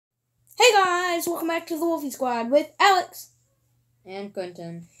guys, welcome back to the Wolfie Squad with Alex and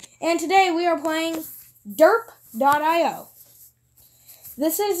Quentin. And today we are playing Derp.io.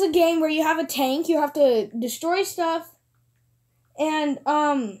 This is a game where you have a tank, you have to destroy stuff, and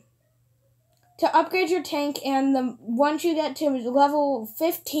to upgrade your tank, and once you get to level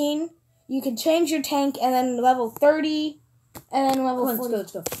 15, you can change your tank, and then level 30, and then level 40.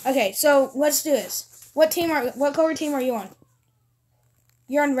 Let's go. Okay, so let's do this. What color team are you on?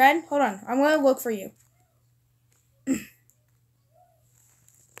 You're on red? Hold on. I'm going to look for you.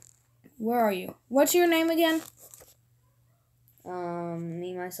 Where are you? What's your name again?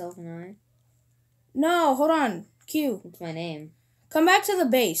 Me, myself, and I. No, hold on. Q. It's my name. Come back to the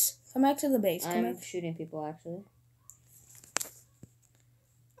base. I'm shooting people, actually.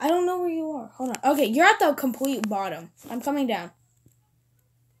 I don't know where you are. Hold on. Okay, you're at the complete bottom. I'm coming down.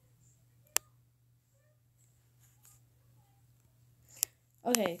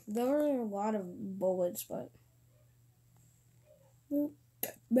 Okay, there were a lot of bullets, but...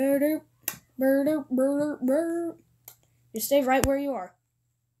 Just stay right where you are.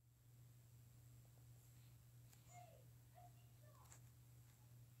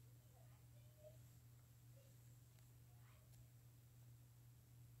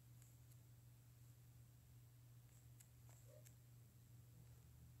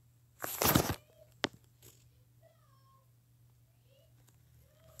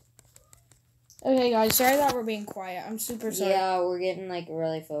 Okay, guys, sorry that we're being quiet. I'm super sorry. Yeah, we're getting,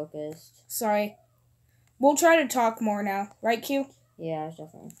 really focused. Sorry. We'll try to talk more now. Right, Q? Yeah,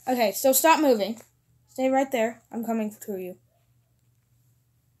 definitely. Okay, so stop moving. Stay right there. I'm coming to you.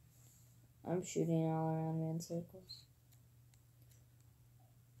 I'm shooting all around me in circles.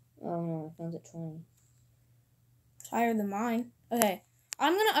 Oh, no, my phone's at 20. It's higher than mine. Okay,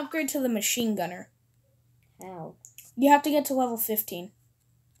 I'm going to upgrade to the machine gunner. How? You have to get to level 15.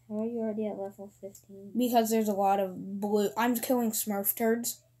 How are you already at level 15? Because there's a lot of blue. I'm killing Smurf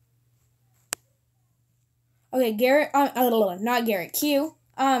turds. Okay, Garrett. Not Garrett. Q.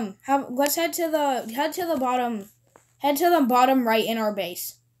 Let's head to the bottom. Head to the bottom right in our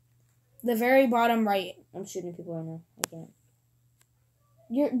base. The very bottom right. I'm shooting people right now. I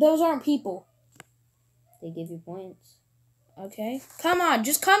can't. Those aren't people. They give you points. Okay. Come on,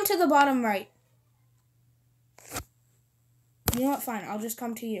 just come to the bottom right. You know what? Fine, I'll just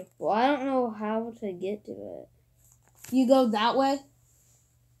come to you. Well, I don't know how to get to it. You go that way?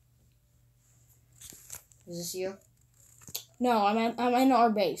 Is this you? No, I'm in our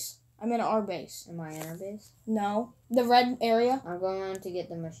base. I'm in our base. Am I in our base? No. The red area? I'm going on to get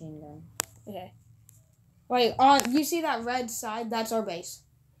the machine gun. Okay. Wait, you see that red side? That's our base.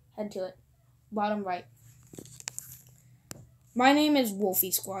 Head to it. Bottom right. My name is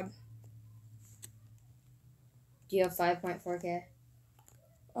Wolfie Squad. Do you have 5.4K?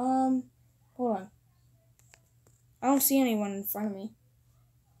 Hold on. I don't see anyone in front of me.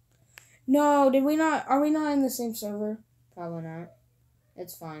 No, did we not? Are we not in the same server? Probably not.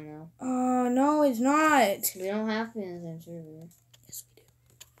 It's fine, though. No, it's not. We don't have to be in the same server. Yes,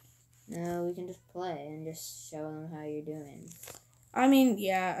 we do. No, we can just play and just show them how you're doing. I mean,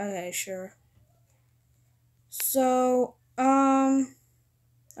 yeah, okay, sure. So,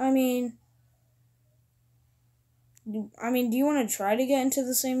 do you want to try to get into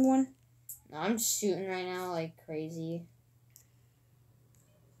the same one? No, I'm shooting right now like crazy.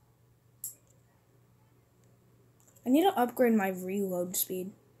 I need to upgrade my reload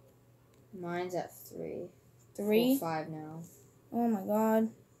speed. Mine's at 3. 3? 5 now. Oh my god.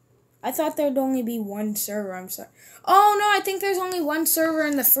 I thought there'd only be one server, I'm sorry. Oh no, I think there's only one server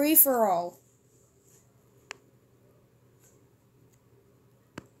in the free-for-all.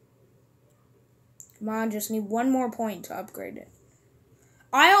 Come on, just need one more point to upgrade it.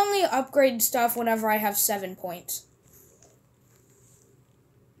 I only upgrade stuff whenever I have 7 points.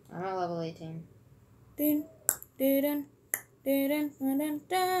 I'm at level 18. Dun, dun, dun, dun, dun,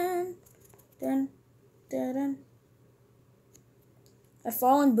 dun, dun, dun, dun. A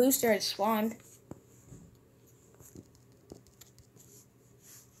fallen booster had spawned.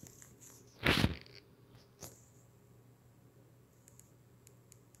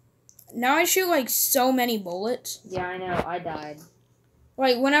 Now I shoot so many bullets. Yeah, I know. I died.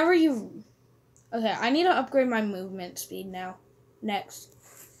 Whenever you... Okay, I need to upgrade my movement speed now. Next.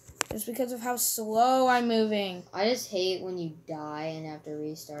 Just because of how slow I'm moving. I just hate when you die and have to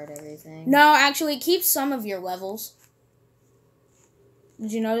restart everything. No, actually, keep some of your levels.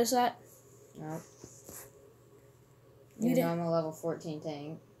 Did you notice that? No. You Even did. though I'm a level 14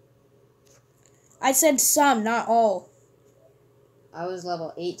 tank. I said some, not all. I was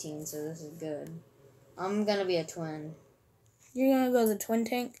level 18, so this is good. I'm gonna be a twin. You're gonna go the twin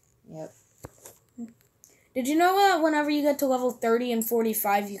tank? Yep. Did you know that whenever you get to level 30 and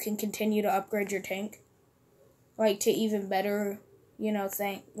 45, you can continue to upgrade your tank? Like, to even better,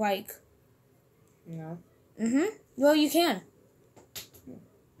 thing. Like... No. Well, you can.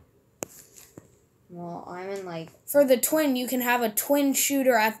 Well, I'm in, like... For the twin, you can have a twin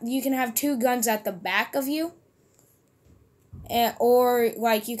shooter. You can have 2 guns at the back of you. Or,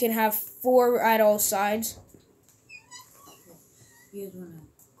 like, you can have 4 at all sides. You guys want to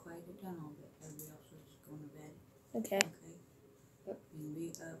quiet it down a little bit? Everybody else is just going to bed. Okay. Okay. Yep. You can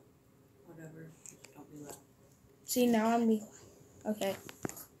be up, whatever. Just don't be loud. See, now I'm being... Okay.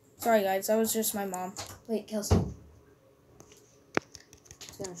 Sorry, guys. That was just my mom. Wait, Kelsey.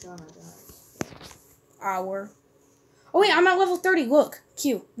 It's going to show on my drive. Hour. Oh, wait. I'm at level 30. Look.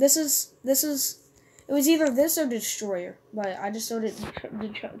 Q. This is... It was either this or Destroyer. But I just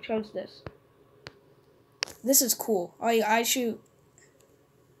chose this. This is cool. I shoot...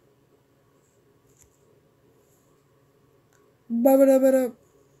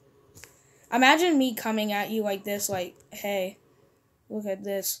 Imagine me coming at you like this, like, hey, look at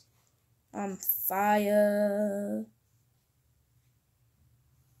this. I'm fire.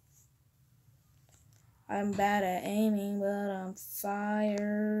 I'm bad at aiming, but I'm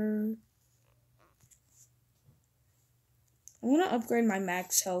fire. I'm gonna upgrade my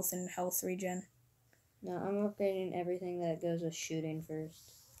max health and health regen. No, I'm upgrading everything that goes with shooting first.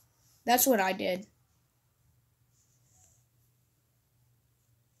 That's what I did.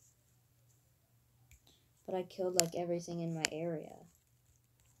 But I killed, like, everything in my area.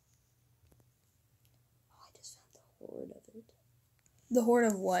 Oh, I just found the horde of it. The horde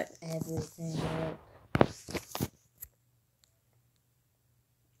of what? Everything.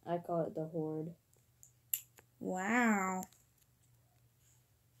 I call it the horde. Wow.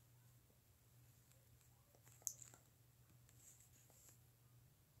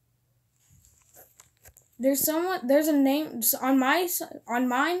 There's a name on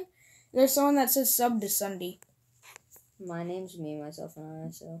mine. There's someone that says sub to Sunday. My name's me, myself, and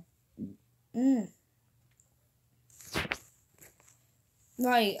I, so.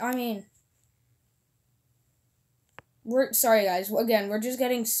 Like, I mean, sorry guys. Again, we're just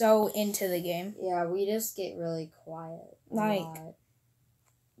getting so into the game. Yeah, we just get really quiet. Like,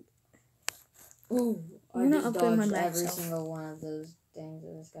 ooh, I I'm gonna just upgrade my dodged max every health. single one of those things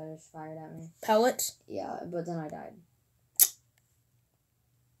that this guy just fired at me. Pellets. Yeah, but then I died.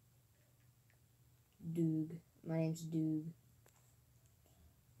 Doog. My name's Doog.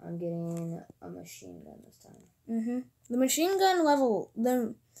 I'm getting a machine gun this time. The machine gun level,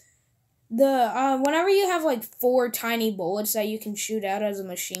 whenever you have like 4 tiny bullets that you can shoot out as a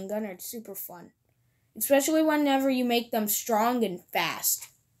machine gunner, it's super fun. Especially whenever you make them strong and fast.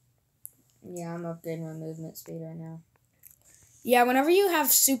 Yeah, I'm upgrading my movement speed right now. Yeah, whenever you have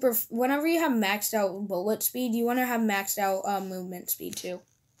maxed out bullet speed, you want to have maxed out movement speed too.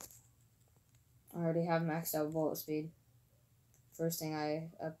 I already have maxed out bullet speed. First thing I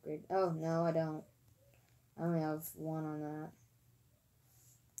upgrade. Oh, no, I don't. I only have 1 on that.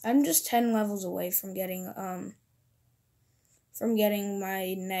 I'm just 10 levels away from getting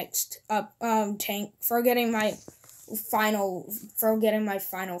my next tank, for getting my final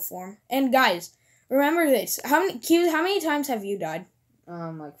form. And guys, remember this. How many times have you died?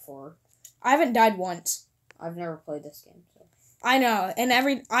 Like 4. I haven't died once. I've never played this game, so. I know, and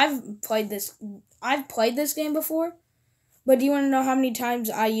I've played this game before, but do you want to know how many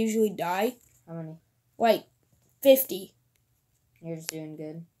times I usually die? How many? Like 50. You're just doing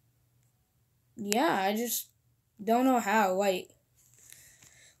good. Yeah, I just don't know how. Like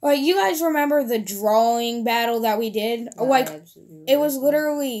you guys remember the drawing battle that we did? No, Like it was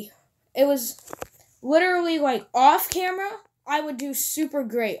literally like off camera I would do super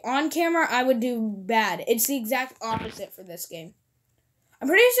great. On camera, I would do bad. It's the exact opposite for this game. I'm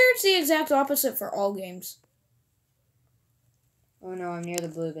pretty sure it's the exact opposite for all games. Oh no, I'm near the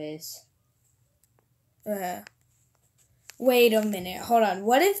blue base. Wait a minute. Hold on.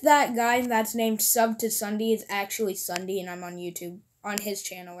 What if that guy that's named Sub to Sunday is actually Sunday and I'm on YouTube, on his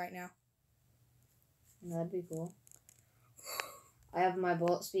channel right now? That'd be cool. I have my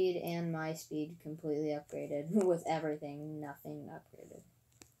bullet speed and my speed completely upgraded with everything, nothing upgraded.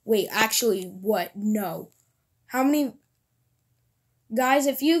 Wait, actually, what? No. How many... Guys,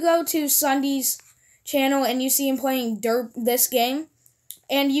 if you go to Sunday's channel and you see him playing this game,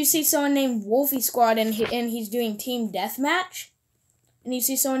 and you see someone named Wolfie Squad and he's doing Team Deathmatch, and you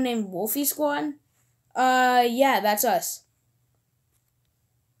see someone named Wolfie Squad, yeah, that's us.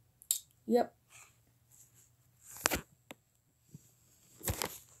 Yep.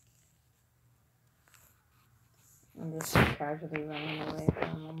 I'm just casually running away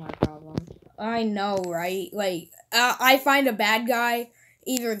from my problems. I know, right? Like, I find a bad guy,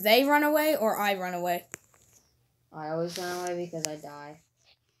 either they run away or I run away. I always run away because I die.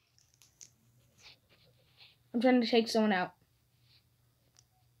 I'm trying to take someone out.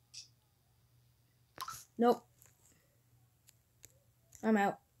 Nope. I'm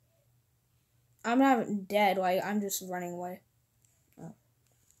out. I'm not dead, like, I'm just running away. Oh.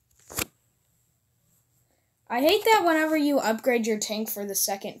 I hate that whenever you upgrade your tank for the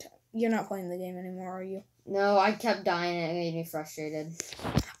second time. You're not playing the game anymore, are you? No, I kept dying and it made me frustrated.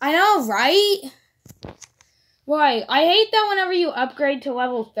 I know, right? Right. I hate that whenever you upgrade to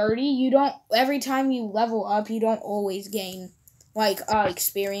level 30, you don't, every time you level up, you don't always gain, like,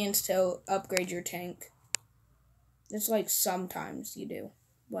 experience to upgrade your tank. It's like sometimes you do,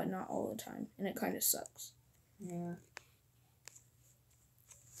 but not all the time, and it kind of sucks. Yeah.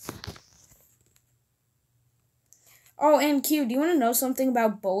 Oh, and Q, do you want to know something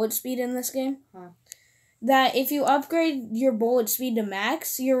about bullet speed in this game? Huh. That if you upgrade your bullet speed to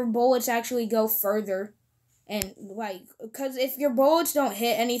max, your bullets actually go further. And, like, because if your bullets don't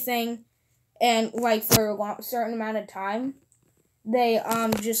hit anything, and, like, for a certain amount of time, they,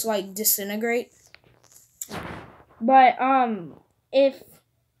 just, like, disintegrate. But, on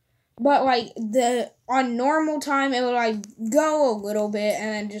normal time, it would, like, go a little bit, and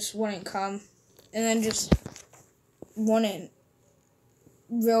then just wouldn't come. And then just wouldn't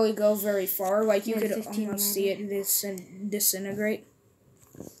really go very far. Like, you could almost see it disintegrate.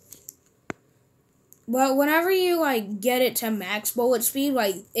 But whenever you, like, get it to max bullet speed,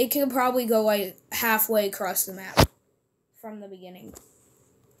 like, it could probably go, like, halfway across the map from the beginning.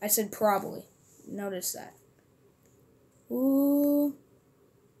 I said probably. Notice that. Ooh.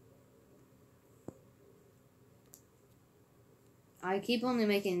 I keep only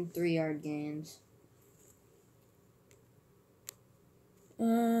making 3-yard gains.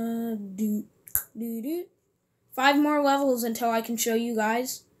 Do. 5 more levels until I can show you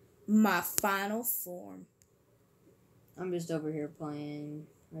guys my final form. I'm just over here playing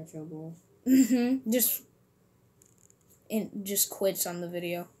Retro Bowl. Just quits on the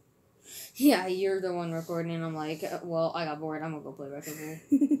video. Yeah, you're the one recording, and I'm like, well, I got bored. I'm gonna go play Retro Bowl.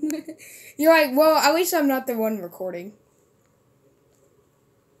 You're like, well, at least I'm not the one recording.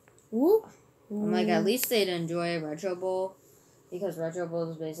 Woo. I'm like, at least they'd enjoy Retro Bowl, because Retro Bowl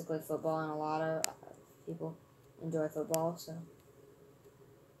is basically football, and a lot of people enjoy football, so.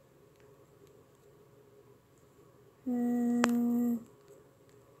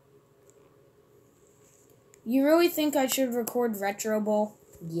 You really think I should record Retro Bowl?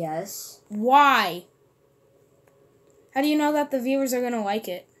 Yes. Why? How do you know that the viewers are gonna like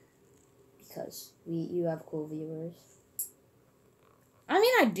it? Because you have cool viewers. I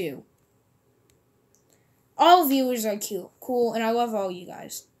mean, I do. All viewers are cool, and I love all you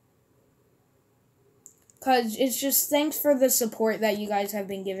guys. Because it's just thanks for the support that you guys have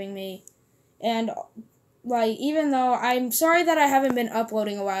been giving me. And, like, even though I'm sorry that I haven't been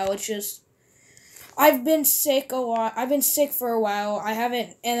uploading a while, it's just, I've been sick a lot. I've been sick for a while. I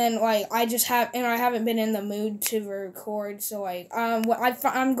haven't, and then, like, I haven't been in the mood to record. So, like, I'm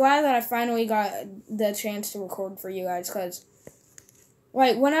glad that I finally got the chance to record for you guys, because,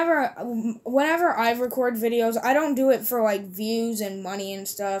 like, whenever I record videos, I don't do it for, like, views and money and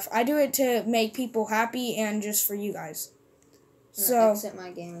stuff. I do it to make people happy and just for you guys. I'm gonna exit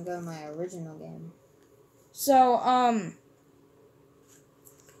my game and go to my original game. So,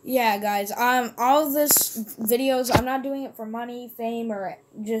 yeah, guys, all of this videos, I'm not doing it for money, fame, or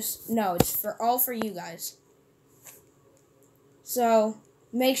no, it's all for you guys. So,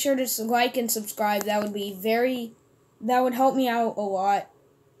 make sure to like and subscribe. That would help me out a lot,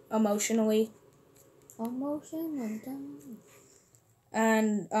 emotionally.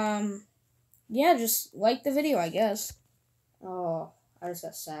 And, yeah, just like the video, I guess. Oh, I just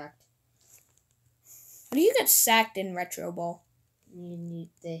got sacked. How do you get sacked in Retro Bowl?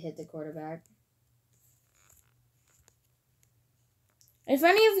 They hit the quarterback. If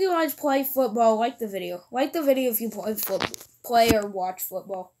any of you guys play football, like the video. Like the video if you play or watch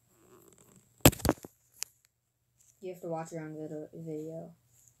football. You have to watch your own video.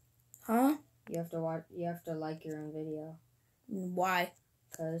 Huh? You have to like your own video. Why?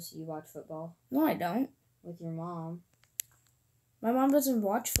 Because you watch football. No, I don't. With your mom. My mom doesn't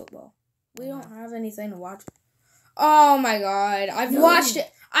watch football. We don't have anything to watch. Oh my god. I've watched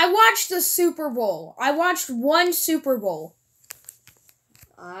it. I watched the Super Bowl. I watched one Super Bowl.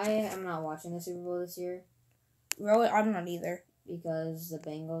 I am not watching the Super Bowl this year. Really? I'm not either. Because the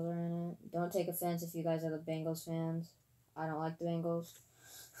Bengals are in it. Don't take offense if you guys are the Bengals fans. I don't like the Bengals.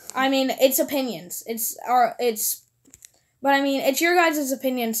 I mean, it's opinions. But I mean, it's your guys'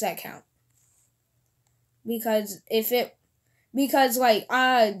 opinions that count. because the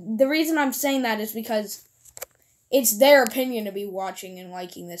reason I'm saying that is because it's their opinion to be watching and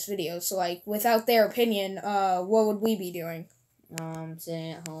liking this video. So, like, without their opinion, what would we be doing?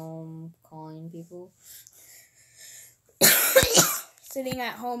 Sitting at home, calling people. Sitting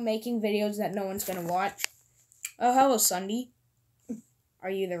at home making videos that no one's gonna watch. Oh, hello, Sunday. Are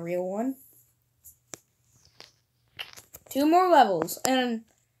you the real one? 2 more levels, and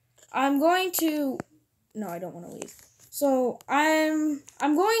I'm going to... No, I don't want to leave. So, I'm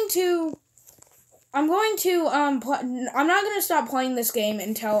not going to stop playing this game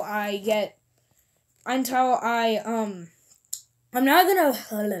until I'm not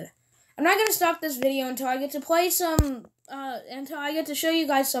going to stop this video until I get to play some, until I get to show you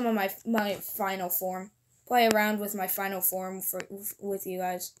guys some of my final form. Play around with my final form with you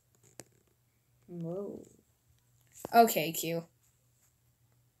guys. Whoa. Okay, Q.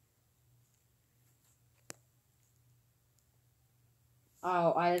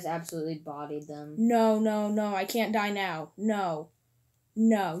 Oh, I just absolutely bodied them. No, I can't die now. No.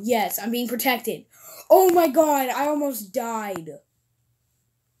 Yes, I'm being protected. Oh my god, I almost died.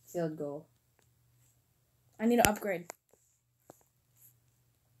 Field goal. I need to upgrade.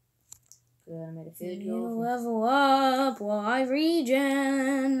 Good, I made a I field need to goal. level up while I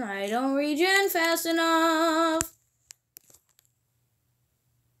regen. I don't regen fast enough.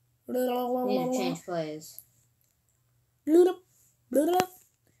 We need to change plays. Did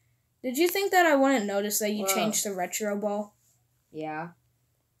you think that I wouldn't notice that you Whoa. changed the retro ball? Yeah,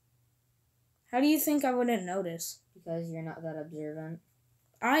 How do you think I wouldn't notice? because you're not that observant.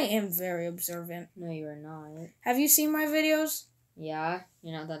 I am very observant. No, you are not. Have you seen my videos? Yeah,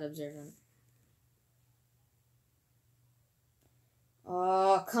 you're not that observant.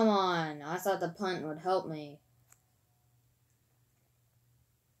 Oh, come on. I thought the punt would help me.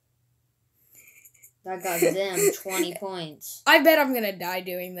 That got them 20 points. I bet I'm gonna die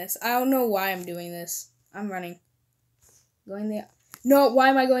doing this. I don't know why I'm doing this. I'm running. No, why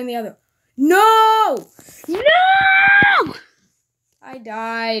am I going the other? No! I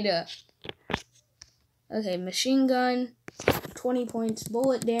died. Okay, machine gun, 20 points,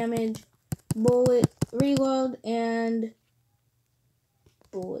 bullet damage, bullet reload, and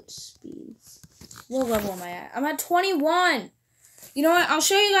bullet speed. What level am I at? I'm at 21. You know what? I'll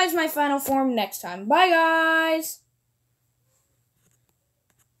show you guys my final form next time. Bye, guys.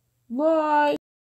 Bye.